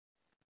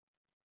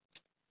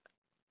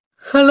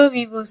Hello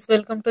viewers,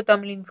 welcome to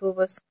Tamil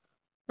இன்ஃபோவர்ஸ்.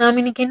 நாம்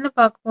இன்னைக்கு என்ன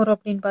பார்க்க போகிறோம்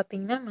அப்படின்னு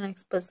பார்த்தீங்கன்னா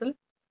மேக்ஸ் பசில்.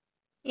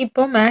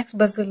 இப்போ மேக்ஸ்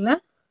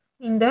பசிலில்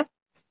இந்த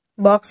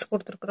பாக்ஸ்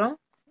கொடுத்துருக்குறோம்.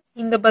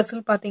 இந்த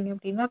பசில் பார்த்தீங்க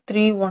அப்படின்னா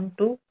 3, 1,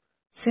 2,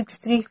 6,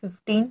 3,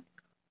 15,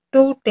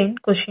 2, 10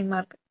 கொஷின்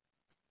மார்க்.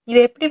 இது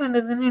எப்படி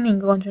வந்ததுன்னு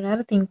நீங்கள் கொஞ்சம்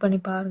நேரம் திங்க்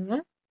பண்ணி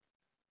பாருங்கள்.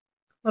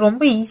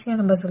 ரொம்ப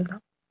ஈஸியான பசில்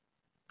தான்.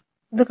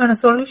 இதுக்கான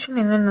சொல்யூஷன்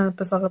என்னன்னு நான்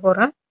இப்போ சொல்ல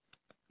போகிறேன்.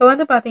 இப்போ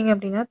வந்து பார்த்தீங்க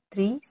அப்படின்னா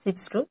 3,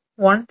 6, 2,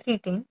 1,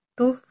 3, 10,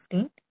 2,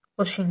 15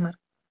 கொஷின் மார்க்.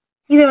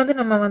 இதை வந்து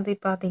நம்ம வந்து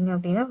பார்த்தீங்க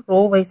அப்படின்னா ரோ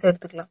வைஸ்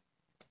எடுத்துக்கலாம்.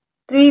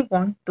 3,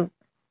 1, 2.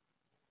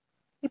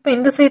 இப்போ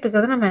இந்த சைடு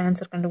இருக்கிறத நம்ம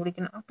ஆன்சர்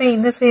கண்டுபிடிக்கணும். அப்போ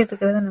இந்த சைடு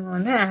இருக்கிறத நம்ம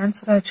வந்து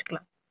ஆன்சராக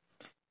வச்சுக்கலாம்.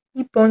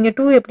 இப்போ இங்கே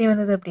 2 எப்படி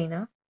வந்தது அப்படின்னா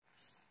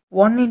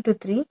 1 into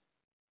 3,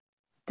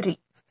 3.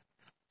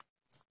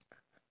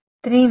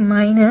 3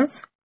 minus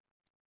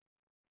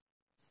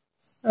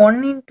 1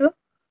 into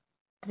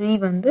 3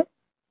 வந்து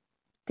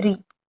 3.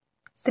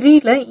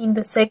 3ல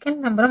இந்த செகண்ட்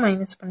நம்பரை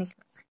மைனஸ்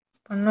பண்ணிக்கலாம்.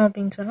 பண்ணோம்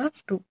அப்படின்னு சொன்னால்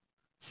 2.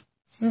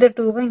 இந்த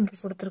 2வை இங்கே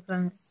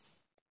கொடுத்துருக்குறாங்க.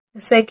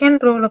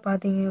 செகண்ட் ரோவில்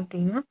பார்த்தீங்க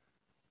அப்படின்னா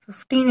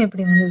 15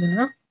 எப்படி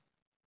வந்ததுன்னா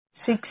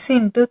 6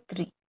 into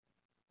 3.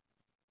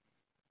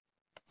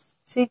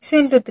 6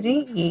 into 3,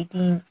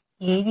 18.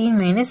 18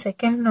 minus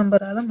second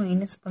நம்பரால்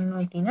minus பண்ணோம்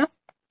அப்படின்னா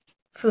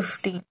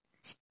 15.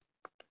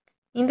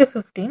 இந்த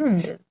 15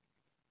 வந்தது.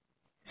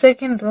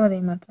 செகண்ட் ரோ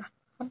அதே மாதிரி தான்.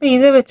 அப்போ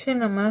இதை வச்சு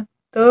நம்ம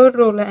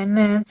தேர்ட் ரோவில்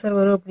என்ன ஆன்சர்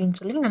வரும் அப்படின்னு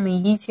சொல்லி நம்ம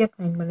ஈஸியாக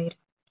ஃபைண்ட் பண்ணிடலாம்.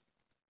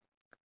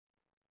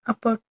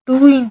 அப்போ 2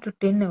 into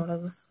 10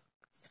 எவ்வளவு?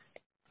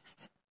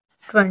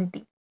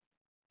 20.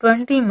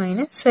 20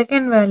 மைனஸ்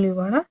செகண்ட்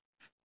வேல்யூவால்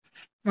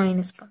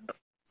மைனஸ்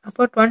பண்ணுறோம்.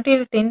 அப்போ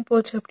 20ல் 10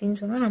 போச்சு அப்படின்னு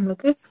சொன்னால்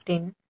நம்மளுக்கு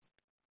 10.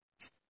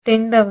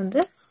 10 தான்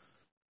வந்து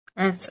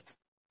ஆன்சர்.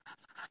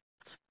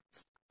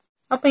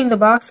 அப்போ இந்த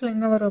பாக்ஸில்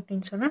என்ன வரும்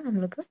அப்படின்னு சொன்னால்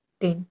நம்மளுக்கு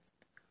 10.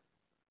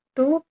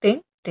 2, 10,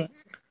 10.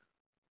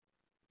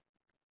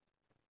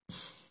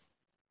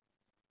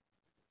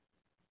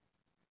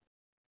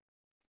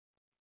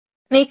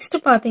 நெக்ஸ்ட்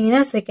பார்த்தீங்கன்னா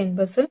செகண்ட்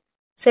பஸ்ஸில்.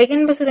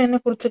 செகண்ட் பஸ்ஸில் என்ன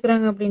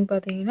கொடுத்துருக்குறாங்க அப்படின்னு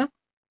பார்த்தீங்கன்னா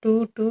 2,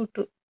 2,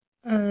 2,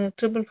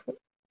 4,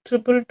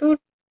 4, 2,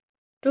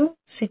 2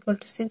 is equal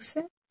to 6,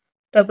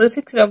 6,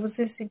 6, 6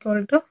 is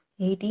equal to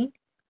 18,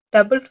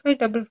 5,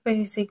 5, 5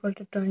 is equal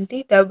to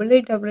 20, 8,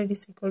 8, 8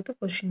 is equal to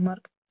question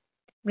mark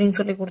அப்படின்னு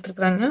சொல்லி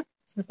கொடுத்துருக்குறாங்க.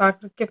 இது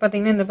பார்க்குறதுக்கே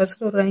பார்த்தீங்கன்னா இந்த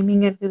பஸ்ஸில் ஒரு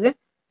ரைமிங்காக இருக்குது.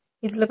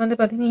 இதில் வந்து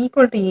பார்த்தீங்கன்னா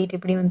ஈக்குவல் டு 8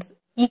 எப்படி வந்தது,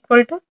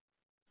 ஈக்குவல் டு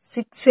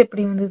 6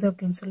 எப்படி வந்தது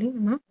அப்படின்னு சொல்லி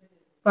நம்ம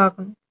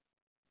பார்க்கணும்.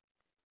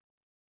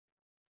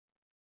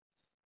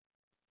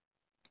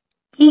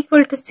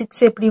 ஈக்குவல் டு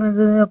 6 எப்படி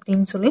வந்தது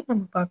அப்படின்னு சொல்லி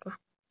நம்ம பார்க்கலாம்.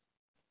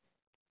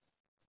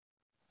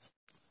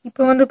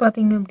 இப்போ வந்து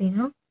பார்த்தீங்க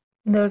அப்படின்னா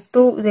இந்த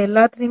 2 இது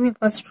எல்லாத்துலேயுமே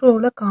ஃபர்ஸ்ட்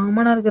ரோவில்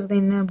காமனாக இருக்கிறது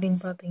என்ன அப்படின்னு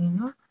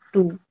பார்த்தீங்கன்னா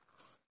 2.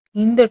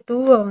 இந்த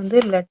 2வை வந்து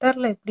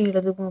லெட்டரில் எப்படி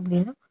எழுதுவோம்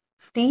அப்படின்னா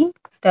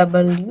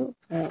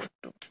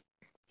TWO2.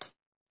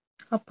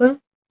 அப்போ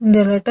இந்த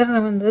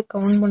லெட்டரில் வந்து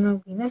கவுண்ட் பண்ணோம்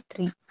அப்படின்னா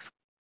 3.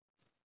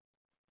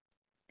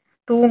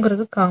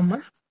 2ங்கிறது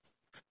காமன்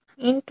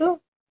இன்ட்டு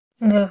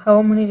இந்த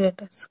ஹவு மெனி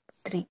லெட்டர்ஸ்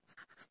 3.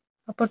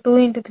 அப்போ 2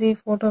 into 3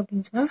 போட்டோம்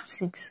அப்படின்னு சொன்னால்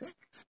 6.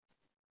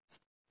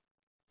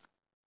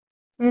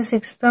 இந்த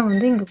 6 தான்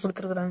வந்து இங்கே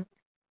கொடுத்துருக்குறாங்க.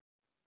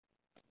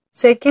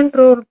 செகண்ட்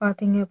ரோல்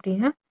பார்த்தீங்க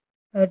அப்படின்னா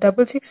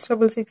 6,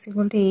 6, 6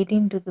 equal to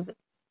 18 இருக்குது.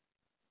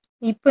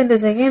 இப்போ இந்த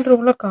செகண்ட்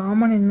ரோவில்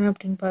காமன் என்ன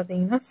அப்படின்னு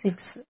பார்த்தீங்கன்னா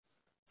 6.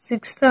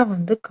 6 தான்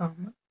வந்து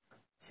காமன்.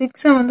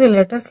 6 வந்து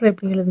லெட்டர்ஸில்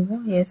எப்படி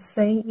எழுதுவோம்,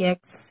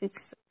 SIX6.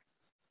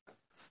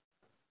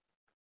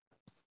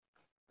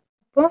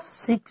 இப்போ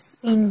 6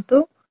 into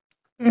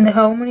இந்த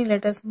ஹவு மெனி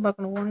லெட்டர்ஸ்ன்னு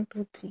பார்க்கணும், 1,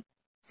 2, 3,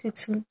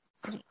 6,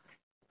 3.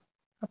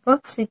 அப்போ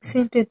 6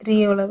 into 3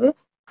 எவ்வளவு,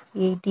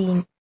 18.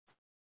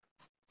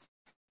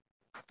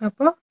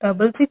 அப்போ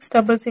 6,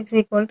 6, 6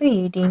 equal to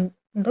 18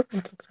 இந்த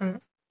கொடுத்துருக்குறாங்க.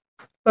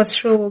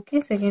 First row okay,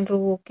 second row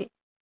okay.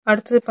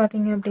 அடுத்தது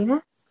பார்த்தீங்க அப்படின்னா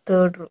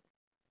தேர்ட் ரோ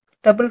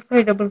 5,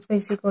 5,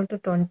 5 equal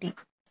to 20.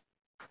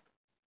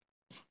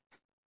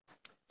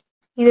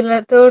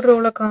 இதில் தேர்ட்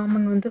ரோவில்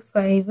காமன் வந்து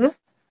 5.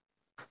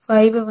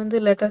 5 வந்து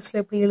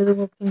லெட்டர்ஸில் எப்படி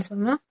எழுதுவோம் அப்படின்னு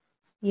சொன்னால்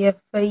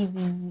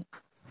FIVE.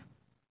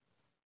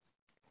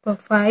 இப்போ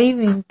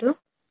 5 into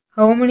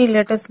ஹவு மெனி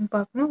லெட்டர்ஸ்ன்னு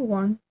பார்க்கணும்,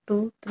 1, 2,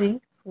 3,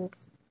 4,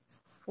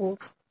 4.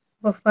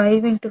 இப்போ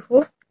 5 into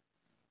 4,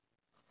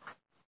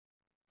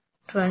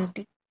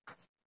 20.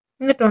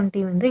 இந்த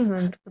 20 வந்து இங்கே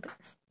வந்துருக்குது.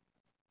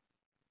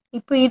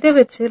 இப்போ இதை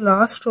வச்சு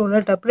லாஸ்ட் ரோவில்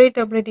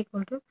 8, 8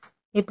 equal to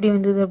எப்படி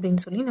வந்தது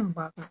அப்படின்னு சொல்லி நம்ம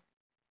பார்க்கணும்.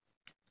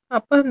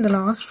 அப்போ இந்த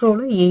லாஸ்ட்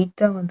ரோவில் 8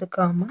 தான் வந்து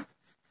காமன்.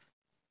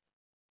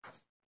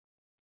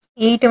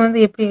 8 வந்து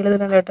எப்படி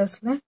எழுதலாம்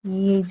லெட்டர்ஸில்,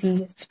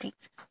 EAGST.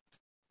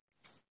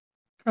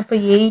 அப்போ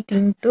 8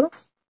 into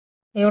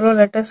எவ்வளோ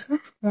லெட்டர்ஸ்,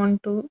 1,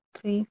 2,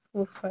 3,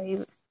 4,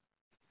 5,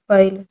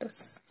 5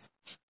 லெட்டர்ஸ்.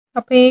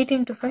 அப்போ 8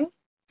 into 5,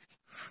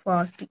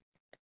 40.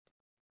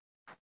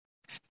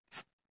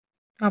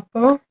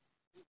 அப்போ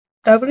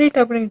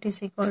 8, 8 is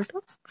equal to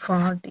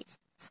 40.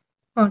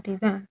 40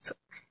 தான்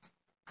ஆன்சர்.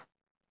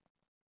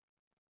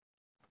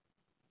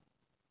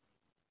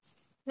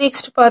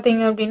 நெக்ஸ்ட்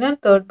பார்த்தீங்க அப்படின்னா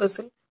தேர்ட்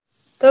பசில்.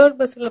 தேர்ட்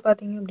பஸ்ஸில்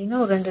பார்த்தீங்க அப்படின்னா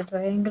ஒரு 2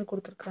 ட்ரையாங்கிள்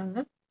கொடுத்துருக்குறாங்க.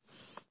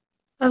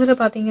 அதில்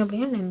பார்த்தீங்க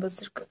அப்படின்னா நம்பர்ஸ்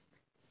இருக்குது.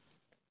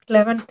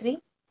 11, 3,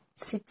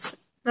 6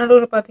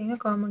 நடுவில் பார்த்தீங்கன்னா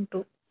காமன்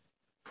 2.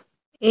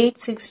 8,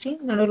 16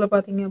 நடுவில்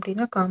பார்த்தீங்க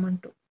அப்படின்னா காமன்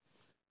 2.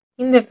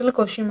 இந்த இடத்துல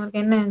கொஸ்டின்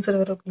மார்க் என்ன ஆன்சர்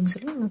வரும் அப்படின்னு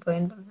சொல்லி நம்ம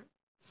ஃபைண்ட் பண்ணணும்.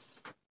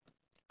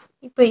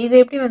 இப்போ இது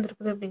எப்படி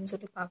வந்திருக்குது அப்படின்னு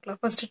சொல்லி பார்க்கலாம்.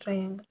 ஃபஸ்ட்டு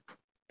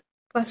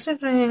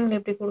ட்ரையாங்கிள்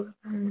எப்படி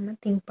கொடுக்குறாங்க நம்ம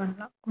திங்க்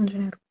பண்ணலாம்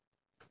கொஞ்சம் நேரம்.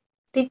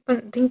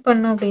 திங்க்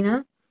பண்ணோம் அப்படின்னா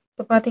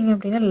இப்போ பார்த்தீங்க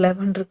அப்படின்னா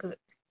 11 இருக்குது.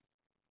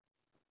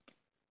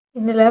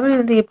 இந்த 11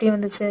 வந்து எப்படி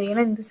வந்துச்சு?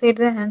 ஏன்னா இந்த சைடு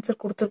தான்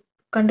ஆன்சர்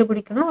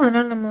கண்டுபிடிக்கணும்.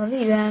 அதனால நம்ம வந்து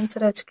இதை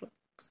ஆன்சராக வச்சுக்கலாம்.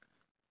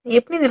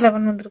 எப்படி இந்த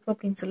 11 வந்திருக்கும்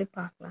அப்படின்னு சொல்லி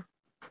பார்க்கலாம்.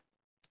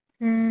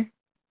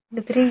 இந்த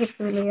 3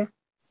 இருக்குது இல்லையா,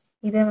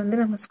 இதை வந்து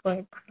நம்ம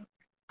ஸ்கொயர் பண்ணலாம்.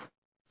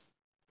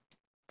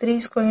 3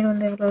 ஸ்கொயர்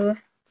வந்து எவ்வளவு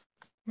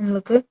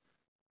நம்மளுக்கு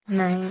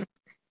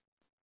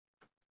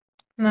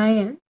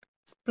 9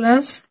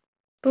 ப்ளஸ்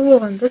 2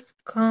 வந்து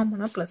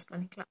காமனாக ப்ளஸ்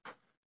பண்ணிக்கலாம்.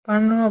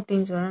 பண்ணோம்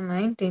அப்படின்னு சொன்னால்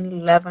 9, 10,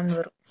 11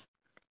 வரும்.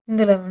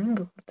 இந்த 11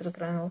 இங்கே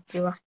கொடுத்துருக்குறாங்க.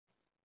 ஓகேவா?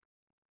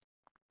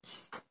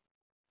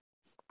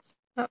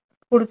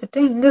 கொடுத்துட்டு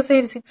இந்த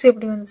சைடு 6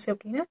 எப்படி வந்துச்சு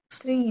அப்படின்னா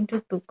 3 ×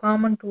 2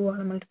 காமன்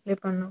 2ஆல் மல்டிப்ளை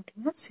பண்ணோம்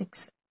அப்படின்னா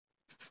 6.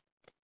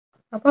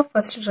 அப்போ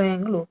ஃபர்ஸ்ட்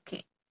ட்ரையாங்கிள் ஓகே.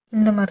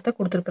 இந்த மாதிரி தான்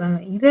கொடுத்துருக்குறாங்க.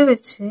 இதை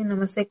வச்சு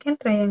நம்ம செகண்ட்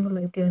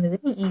ட்ரையாங்கிள் எப்படி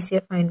வந்ததுன்னு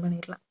ஈஸியாக ஃபைண்ட்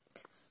பண்ணிடலாம்.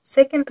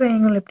 செகண்ட்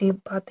ட்ரையாங்கிள் எப்படி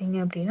பார்த்தீங்க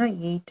அப்படின்னா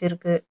 8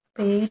 இருக்குது.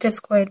 இப்போ 8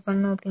 ஸ்கொயர்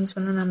பண்ணோம் அப்படின்னு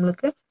சொன்னால்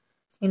நம்மளுக்கு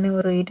என்ன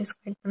ஒரு 8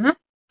 ஸ்கொயர் பண்ணால்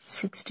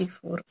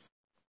 64.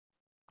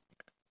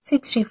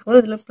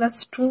 இதில் ப்ளஸ்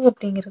 2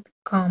 அப்படிங்கிறது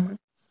காமன்.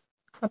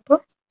 அப்போ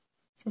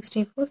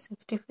 64,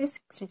 65,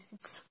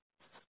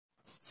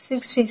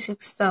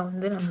 66 தான்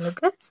வந்து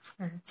நம்மளுக்கு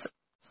ஆன்சர்.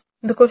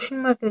 இந்த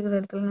கொஷின் மார்க் இருக்கிற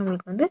இடத்துல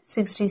நம்மளுக்கு வந்து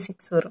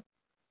 66 வரும்.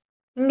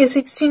 இங்கே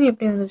 16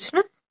 எப்படி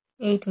வந்துச்சுன்னா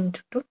 8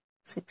 × 2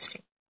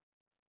 16.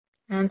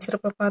 ஆன்சர்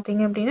இப்போ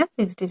பார்த்தீங்க அப்படின்னா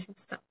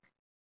 66 தான்.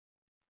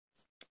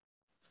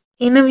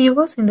 என்ன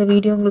வியூவர்ஸ், இந்த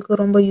வீடியோ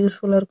உங்களுக்கு ரொம்ப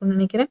யூஸ்ஃபுல்லாக இருக்கும்னு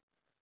நினைக்கிறேன்.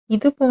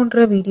 இது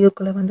போன்ற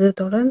வீடியோக்களை வந்து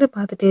தொடர்ந்து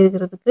பார்த்துட்டே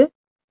இருக்கிறதுக்கு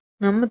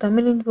நம்ம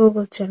தமிழ்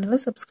இன்ஃபோவர்ஸ் சேனலை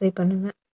சப்ஸ்கிரைப் பண்ணுங்கள்.